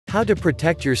How to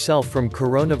protect yourself from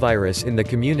coronavirus in the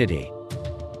community.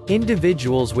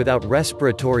 Individuals without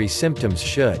respiratory symptoms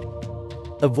should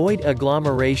avoid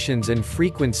agglomerations and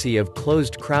frequency of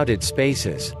closed crowded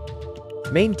spaces.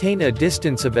 Maintain a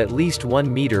distance of at least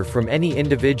 1 meter from any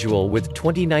individual with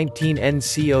 2019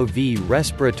 nCoV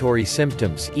respiratory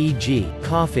symptoms, e.g.,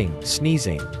 coughing,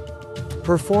 sneezing.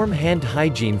 Perform hand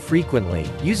hygiene frequently,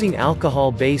 using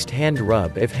alcohol-based hand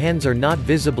rub if hands are not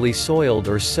visibly soiled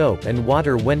or soap and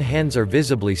water when hands are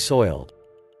visibly soiled.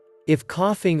 If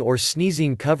coughing or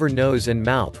sneezing, cover nose and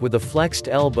mouth with a flexed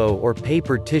elbow or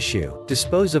paper tissue,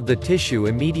 dispose of the tissue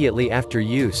immediately after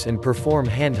use and perform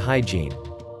hand hygiene.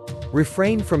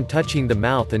 Refrain from touching the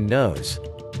mouth and nose.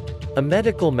 A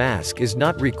medical mask is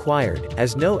not required,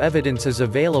 as no evidence is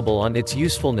available on its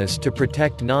usefulness to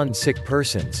protect non-sick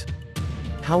persons.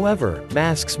 However,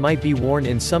 masks might be worn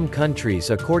in some countries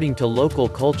according to local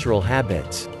cultural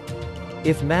habits.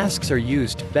 If masks are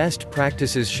used, best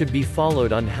practices should be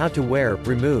followed on how to wear,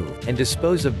 remove, and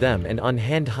dispose of them and on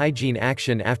hand hygiene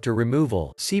action after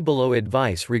removal. See below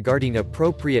advice regarding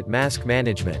appropriate mask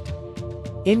management.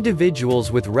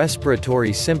 Individuals with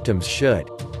respiratory symptoms should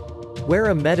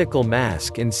wear a medical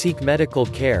mask and seek medical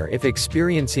care if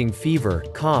experiencing fever,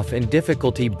 cough and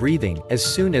difficulty breathing, as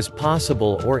soon as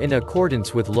possible or in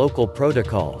accordance with local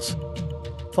protocols.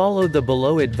 Follow the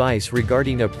below advice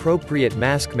regarding appropriate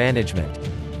mask management.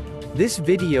 This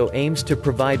video aims to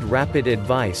provide rapid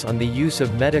advice on the use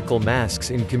of medical masks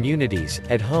in communities,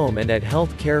 at home and at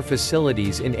health care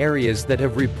facilities in areas that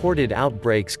have reported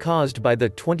outbreaks caused by the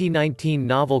 2019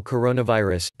 novel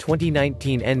coronavirus,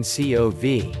 2019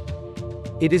 nCoV.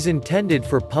 It is intended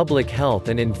for public health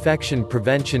and infection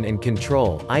prevention and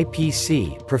control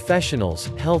 (IPC)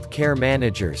 professionals, health care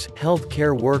managers, health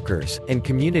care workers, and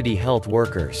community health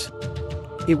workers.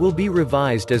 It will be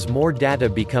revised as more data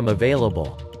become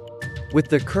available. With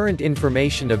the current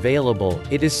information available,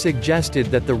 it is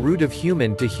suggested that the route of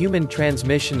human-to-human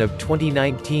transmission of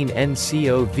 2019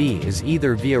 nCoV is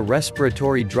either via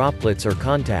respiratory droplets or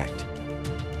contact.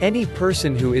 Any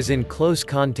person who is in close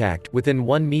contact within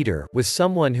 1 meter with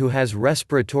someone who has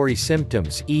respiratory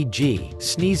symptoms, e.g.,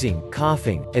 sneezing,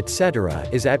 coughing, etc.,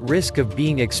 is at risk of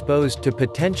being exposed to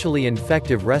potentially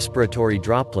infective respiratory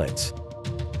droplets.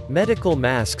 Medical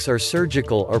masks are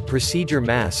surgical or procedure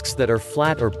masks that are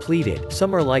flat or pleated.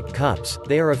 Some are like cups,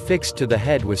 they are affixed to the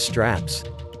head with straps.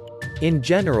 In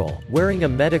general, wearing a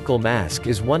medical mask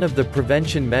is one of the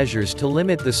prevention measures to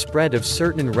limit the spread of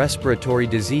certain respiratory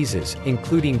diseases,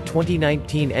 including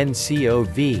 2019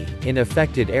 nCoV, in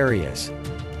affected areas.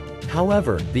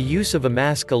 However, the use of a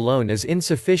mask alone is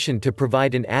insufficient to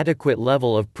provide an adequate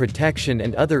level of protection,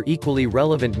 and other equally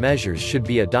relevant measures should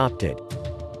be adopted.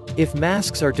 If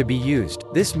masks are to be used,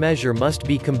 this measure must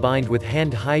be combined with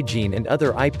hand hygiene and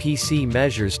other IPC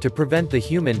measures to prevent the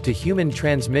human-to-human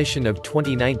transmission of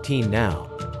 2019 now.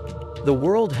 The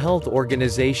World Health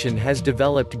Organization has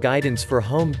developed guidance for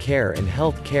home care and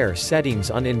health care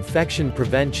settings on infection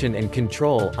prevention and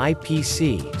control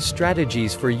 (IPC)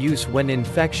 strategies for use when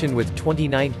infection with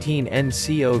 2019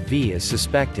 nCoV is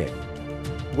suspected.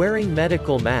 Wearing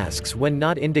medical masks when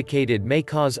not indicated may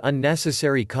cause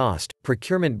unnecessary cost,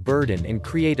 procurement burden and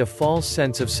create a false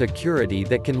sense of security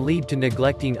that can lead to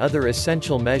neglecting other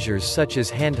essential measures such as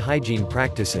hand hygiene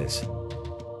practices.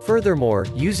 Furthermore,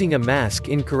 using a mask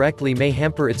incorrectly may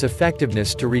hamper its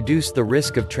effectiveness to reduce the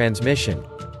risk of transmission.